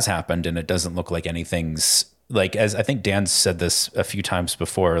discussion has happened and it doesn't look like anything's as I think Dan said this a few times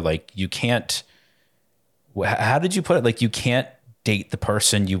before, you can't How did you put it? Like, you can't date the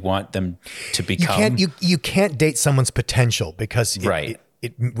person you want them to become. You can't date someone's potential because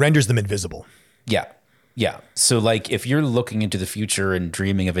it renders them invisible. Yeah. Yeah. So like if you're looking into the future and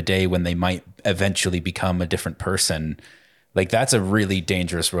dreaming of a day when they might eventually become a different person, like that's a really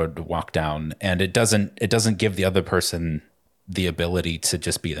dangerous road to walk down. And it doesn't give the other person the ability to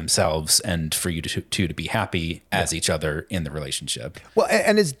just be themselves and for you to be happy as each other in the relationship. Well,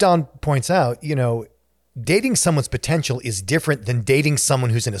 and as Don points out, dating someone's potential is different than dating someone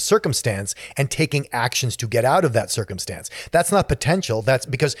who's in a circumstance and taking actions to get out of that circumstance. That's not potential. That's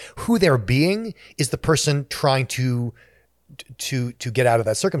because who they're being is the person trying to get out of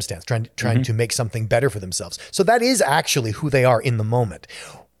that circumstance, trying to make something better for themselves. So that is actually who they are in the moment.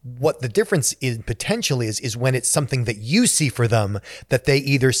 What the difference in potential is when it's something that you see for them that they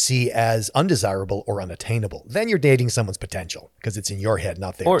either see as undesirable or unattainable. Then you're dating someone's potential because it's in your head,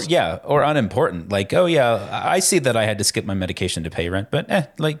 not theirs. Or unimportant. Like, oh yeah, I see that I had to skip my medication to pay rent, but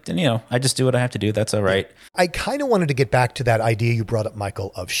I just do what I have to do. That's all right. I kind of wanted to get back to that idea you brought up,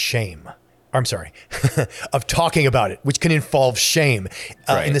 Michael, of shame. I'm sorry, of talking about it, which can involve shame.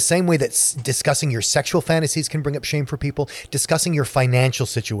 In the same way that discussing your sexual fantasies can bring up shame for people, discussing your financial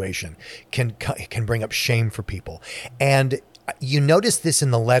situation can bring up shame for people. And you notice this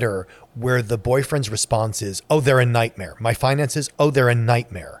in the letter where the boyfriend's response is, oh, they're a nightmare. My finances, oh, they're a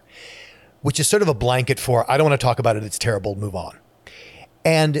nightmare, which is sort of a blanket for, I don't want to talk about it, it's terrible, move on.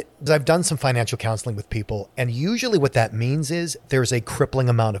 And I've done some financial counseling with people, and usually what that means is there's a crippling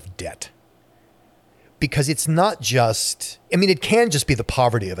amount of debt. Because it's not just, it can just be the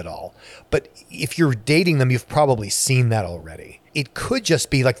poverty of it all. But if you're dating them, you've probably seen that already. It could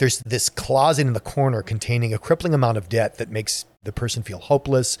just be like there's this closet in the corner containing a crippling amount of debt that makes the person feel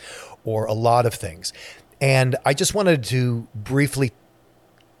hopeless or a lot of things. And I just wanted to briefly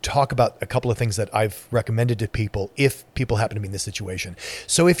talk about a couple of things that I've recommended to people if people happen to be in this situation.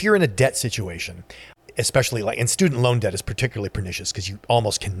 So if you're in a debt situation, especially and student loan debt is particularly pernicious because you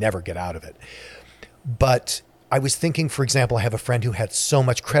almost can never get out of it. But I was thinking, for example, I have a friend who had so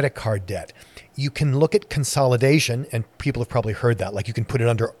much credit card debt. You can look at consolidation, and people have probably heard that. Like you can put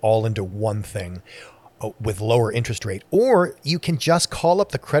it all into one thing with lower interest rate. Or you can just call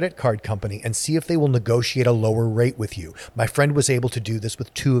up the credit card company and see if they will negotiate a lower rate with you. My friend was able to do this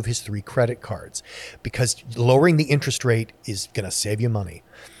with 2 of his 3 credit cards because lowering the interest rate is going to save you money.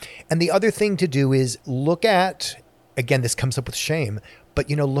 And the other thing to do is look at, again, this comes up with shame, but,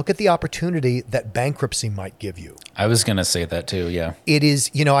 look at the opportunity that bankruptcy might give you. I was going to say that too, yeah. It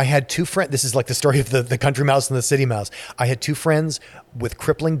is, I had 2 friends. This is like the story of the country mouse and the city mouse. I had 2 friends with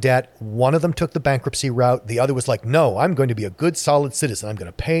crippling debt. One of them took the bankruptcy route. The other was like, no, I'm going to be a good, solid citizen. I'm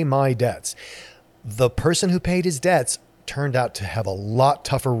going to pay my debts. The person who paid his debts turned out to have a lot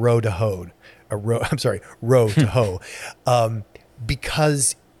tougher row to hoe,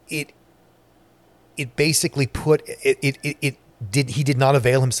 because it basically put he did not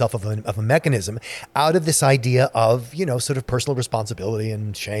avail himself of a mechanism out of this idea of, sort of personal responsibility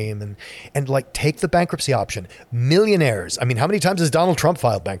and shame and like take the bankruptcy option. Millionaires. How many times has Donald Trump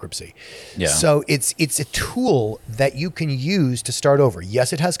filed bankruptcy? Yeah. So it's a tool that you can use to start over.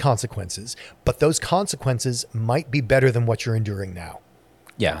 Yes, it has consequences, but those consequences might be better than what you're enduring now.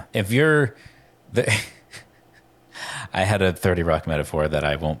 Yeah. I had a 30 Rock metaphor that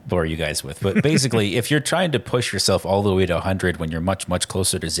I won't bore you guys with, but basically, if you're trying to push yourself all the way to 100 when you're much, much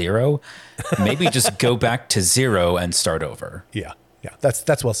closer to 0, maybe just go back to 0 and start over. Yeah.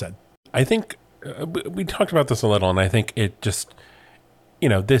 That's well said. I think we talked about this a little, and I think it just,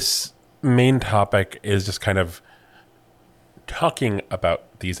 this main topic is just kind of talking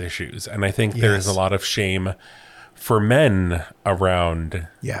about these issues. And I think there is a lot of shame for men around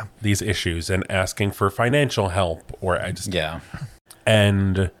these issues and asking for financial help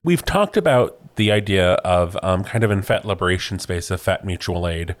and we've talked about the idea of kind of in fat liberation space of fat mutual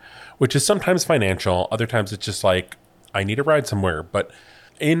aid, which is sometimes financial, other times it's just like I need a ride somewhere. But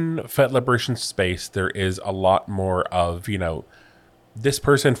in fat liberation space there is a lot more of this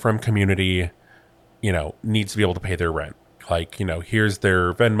person from community needs to be able to pay their rent, like here's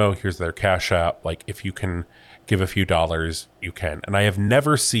their Venmo, here's their Cash App, like if you can give a few dollars, you can. And I have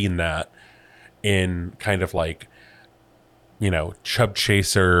never seen that in kind of like, chub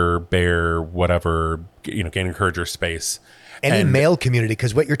chaser, bear, whatever, gang encourager space. Any male community,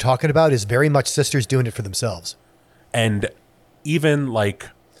 because what you're talking about is very much sisters doing it for themselves. And even like,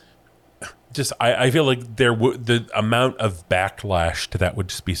 just, I feel like the amount of backlash to that would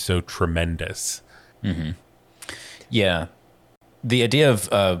just be so tremendous. Mm-hmm. Yeah. The idea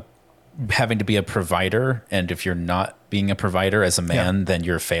of, having to be a provider, and if you're not being a provider as a man, then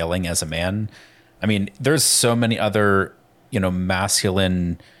you're failing as a man. I mean, there's so many other,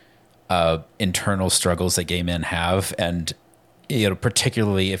 masculine internal struggles that gay men have. And,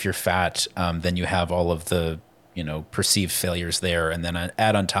 particularly if you're fat, then you have all of the, perceived failures there. And then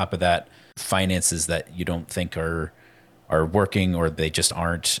add on top of that finances that you don't think are working, or they just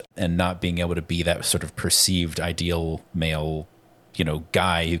aren't, and not being able to be that sort of perceived ideal male,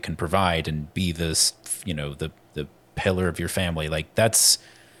 guy who can provide and be this, the pillar of your family. Like, that's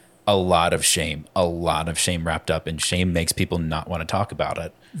a lot of shame wrapped up, and shame makes people not want to talk about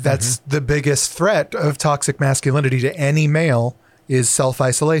it. That's the biggest threat of toxic masculinity to any male is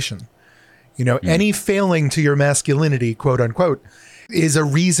self-isolation. Any failing to your masculinity, quote unquote, is a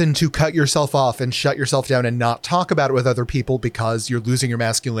reason to cut yourself off and shut yourself down and not talk about it with other people, because you're losing your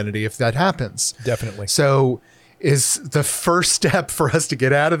masculinity if that happens. Definitely. So is the first step for us to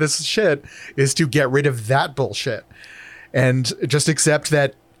get out of this shit is to get rid of that bullshit and just accept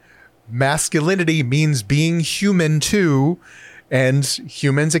that masculinity means being human too, and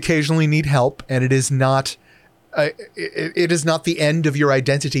humans occasionally need help, and it is not the end of your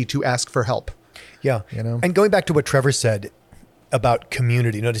identity to ask for help. Yeah. And going back to what Trevor said about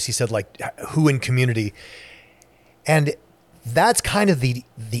community, notice he said, like, who in community? And that's kind of the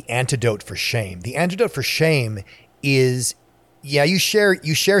antidote for shame. The antidote for shame is, you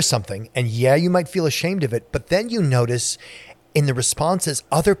share something, and you might feel ashamed of it, but then you notice in the responses,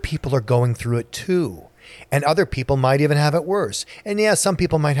 other people are going through it too. And other people might even have it worse. And some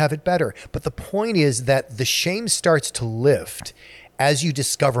people might have it better. But the point is that the shame starts to lift as you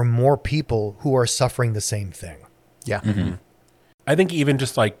discover more people who are suffering the same thing. Yeah. Mm-hmm. I think even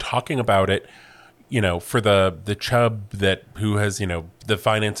just like talking about it, for the chub who has, the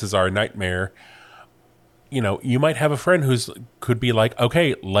finances are a nightmare, you might have a friend could be like,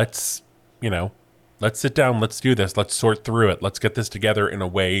 okay, let's sit down, let's do this, let's sort through it, let's get this together in a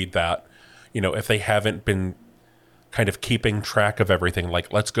way that, if they haven't been kind of keeping track of everything,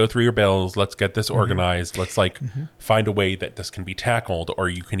 like, let's go through your bills, let's get this organized, let's find a way that this can be tackled, or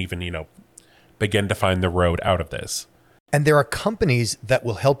you can even, begin to find the road out of this. And there are companies that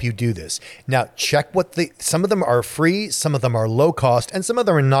will help you do this. Now, check some of them are free, some of them are low cost, and some of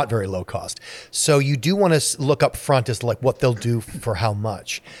them are not very low cost. So you do want to look up front as to like what they'll do for how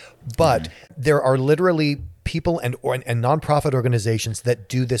much. But there are literally people and nonprofit organizations that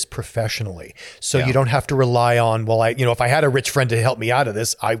do this professionally. So you don't have to rely on, if I had a rich friend to help me out of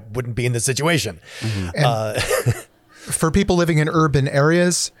this, I wouldn't be in this situation. For people living in urban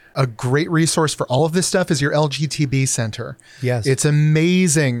areas, a great resource for all of this stuff is your LGTB center. Yes. It's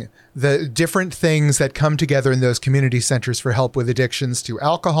amazing the different things that come together in those community centers for help with addictions to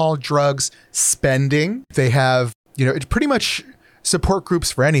alcohol, drugs, spending. They have, pretty much support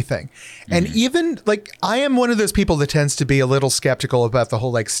groups for anything. And even I am one of those people that tends to be a little skeptical about the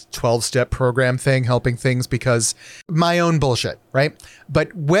whole 12-step program thing, helping things, because my own bullshit, right?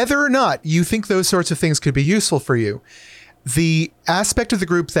 But whether or not you think those sorts of things could be useful for you, the aspect of the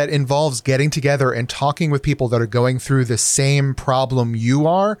group that involves getting together and talking with people that are going through the same problem you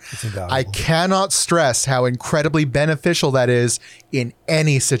are, I cannot stress how incredibly beneficial that is in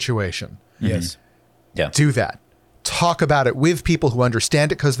any situation. Yes. Yeah. Do that. Talk about it with people who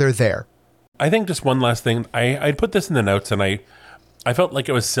understand it because they're there. I think just one last thing. I put this in the notes, and I felt like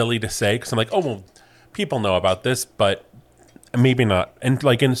it was silly to say, because I'm like, oh, well, people know about this, but maybe not.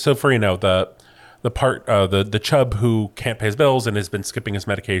 And so for, the part, the chub who can't pay his bills and has been skipping his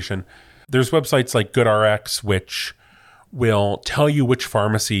medication, there's websites like GoodRx, which will tell you which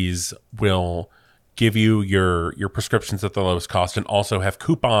pharmacies will give you your prescriptions at the lowest cost, and also have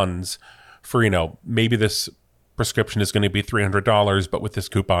coupons for, maybe this prescription is going to be $300, but with this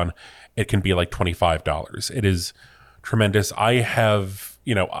coupon, it can be like $25. It is tremendous. I have,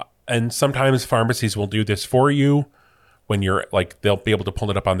 and sometimes pharmacies will do this for you when you're they'll be able to pull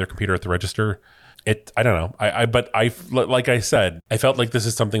it up on their computer at the register. I don't know. But like I said, I felt like this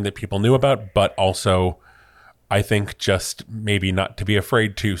is something that people knew about, but also I think just maybe not to be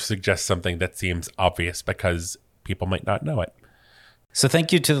afraid to suggest something that seems obvious, because people might not know it. So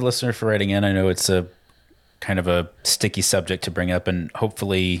thank you to the listener for writing in. I know it's a kind of a sticky subject to bring up, and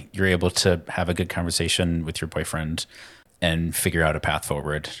hopefully you're able to have a good conversation with your boyfriend and figure out a path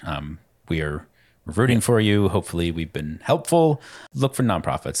forward. We are rooting for you. Hopefully we've been helpful. Look for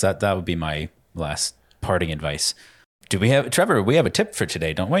nonprofits. That would be my last parting advice. Trevor, we have a tip for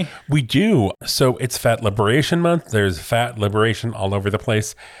today, don't we? We do. So it's Fat Liberation Month. There's fat liberation all over the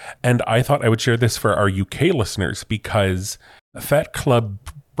place. And I thought I would share this for our UK listeners, because Fat Club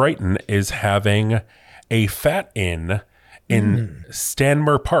Brighton is having a fat in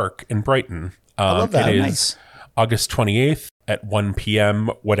Stanmer Park in Brighton. I love that. It is Nice. August 28th at 1 p.m.,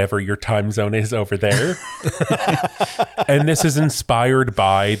 whatever your time zone is over there. And this is inspired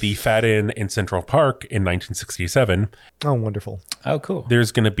by the Fat Inn in Central Park in 1967. Oh, wonderful. Oh, cool.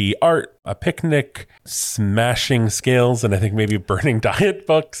 There's going to be art, a picnic, smashing scales, and I think maybe burning diet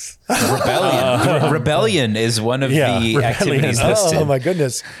books. Rebellion. Rebellion is one of the Rebellion. activities listed. Oh, my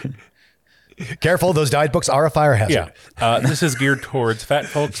goodness. Careful, those diet books are a fire hazard. Yeah. This is geared towards fat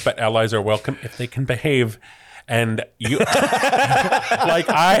folks, but allies are welcome if they can behave. And you, like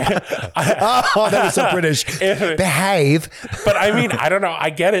Oh, that was so British. Behave. But I mean, I don't know. I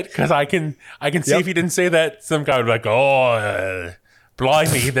get it because I can see if you didn't say that, some guy would be like,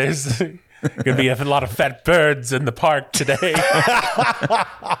 blimey, there's going to be a lot of fat birds in the park today.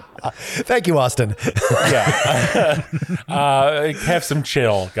 Thank you, Austin. Yeah. Have some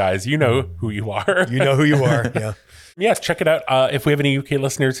chill, guys. You know who you are. You know who you are. Yeah. Yes, check it out. If we have any UK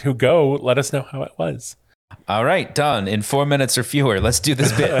listeners who go, let us know how it was. All right, done in 4 minutes or fewer. Let's do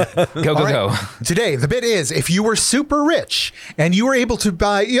this bit. Go. Today, the bit is, if you were super rich and you were able to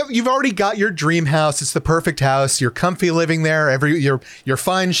buy, you've already got your dream house. It's the perfect house. You're comfy living there. You're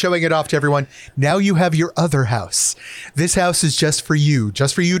fine showing it off to everyone. Now you have your other house. This house is just for you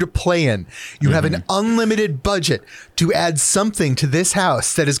to play in. You have an unlimited budget to add something to this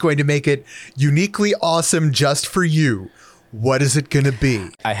house that is going to make it uniquely awesome just for you. What is it going to be?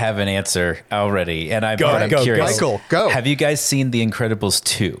 I have an answer already, and I'm Go, curious. Michael, go. Have you guys seen The Incredibles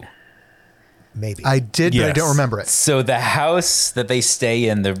 2? Maybe. I did, but I Yes. don't remember it. So the house that they stay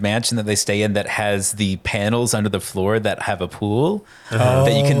in, the mansion that they stay in, that has the panels under the floor that have a pool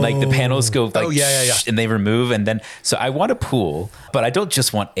that you can, like, the panels go like, yeah. and they remove, and then so I want a pool, but I don't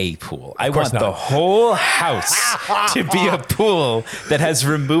just want a pool. I want not. the whole house to be a pool that has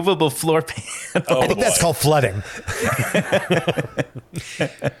removable floor panels. I think that's called flooding.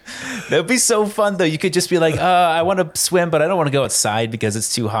 That'd be so fun, though. You could just be like, I want to swim, but I don't want to go outside because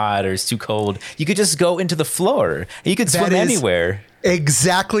it's too hot or it's too cold. You could just go into the floor and you could swim That is anywhere.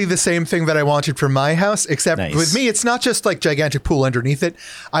 Exactly the same thing that I wanted for my house, except Nice. with me, it's not just like gigantic pool underneath it.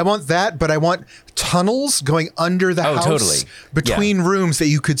 I want that, but I want tunnels going under the house totally. between rooms that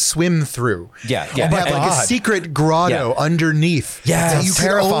you could swim through. Yeah. And have like a God. secret grotto Yeah. underneath Yeah, that you that's can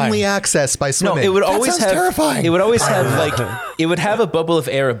terrifying. only access by No, swimming. it would always sounds have terrifying. It would always have like it would have a bubble of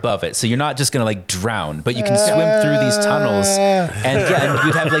air above it, so you're not just gonna like drown, but you can swim through these tunnels, and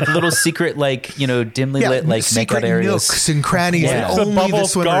you'd have like little secret dimly lit like secret makeout areas. nooks and crannies Yeah. that The only the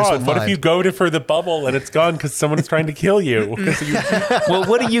bubble's swimmers gone. will What if find. you go for the bubble and it's gone because someone's trying to kill you? Well,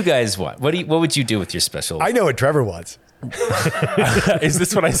 what do you guys want? What would you do with your special? I know what Trevor wants. Is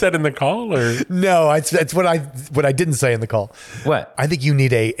this what I said in the call? Or No, it's what I didn't say in the call. What? I think you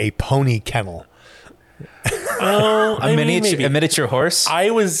need a pony kennel. A miniature horse?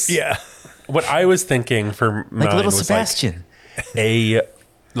 What I was thinking for like mine little was Sebastian. a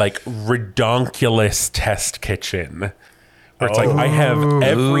redonkulous test kitchen where it's like I have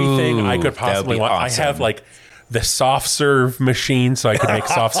everything I could Ooh, possibly that'd be want. awesome. I have like the soft serve machine so I could make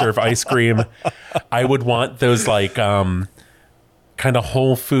soft serve ice cream. I would want those like kind of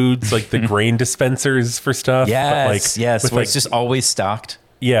Whole Foods, like the grain dispensers for stuff. Yes, but yes. with Where it's just always stocked.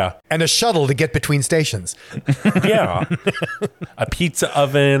 yeah. And a shuttle to get between stations. Yeah. A pizza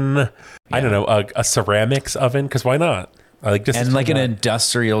oven. I don't know, a ceramics oven, because why not? And like an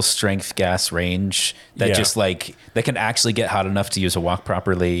industrial strength gas range that Yeah. just like that can actually get hot enough to use a wok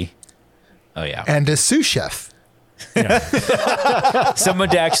properly. Oh yeah. And a sous chef. Someone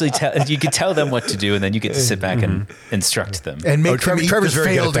to actually tell you could tell them what to do, and then you get to sit back and instruct them. And make them eat Trevor's the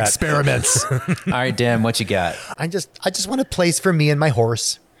very good at failed that. experiments. All right, Dan, what you got? I just want a place for me and my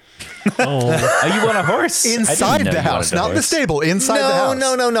horse. Oh, you want a horse? I didn't Inside know the you house, wanted a not the horse. stable. Inside the house.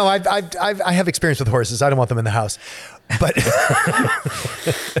 No. I have experience with horses. I don't want them in the house, but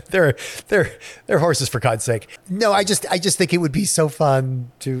they're horses for God's sake. No, I just think it would be so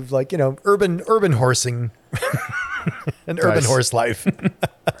fun to urban horsing, an urban Nice. horse life.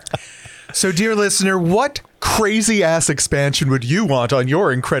 So, dear listener, what crazy ass expansion would you want on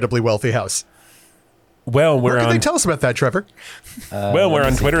your incredibly wealthy house? Well, Where we're can they on tell us about that, Trevor? we're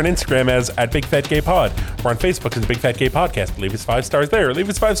on Twitter and Instagram as @BigFatGayPod. We're on Facebook as the Big Fat Gay Podcast. Leave us 5 stars there. Leave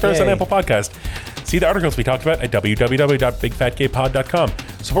us 5 stars on Yay. Apple Podcast. See the articles we talked about at www.bigfatgaypod.com.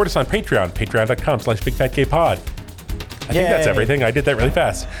 Support us on Patreon, patreon.com/BigFatGayPod. I think that's Yay. everything. I did that really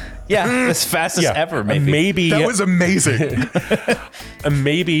fast. Yeah, as fast as ever, maybe. Maybe That was amazing.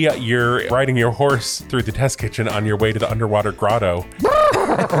 maybe you're riding your horse through the test kitchen on your way to the underwater grotto.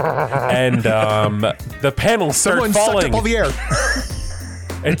 And the panels start Someone sucked falling. up all the air.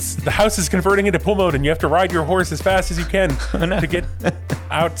 The house is converting into pool mode, and you have to ride your horse as fast as you can to get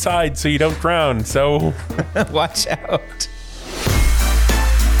outside so you don't drown. So Watch out.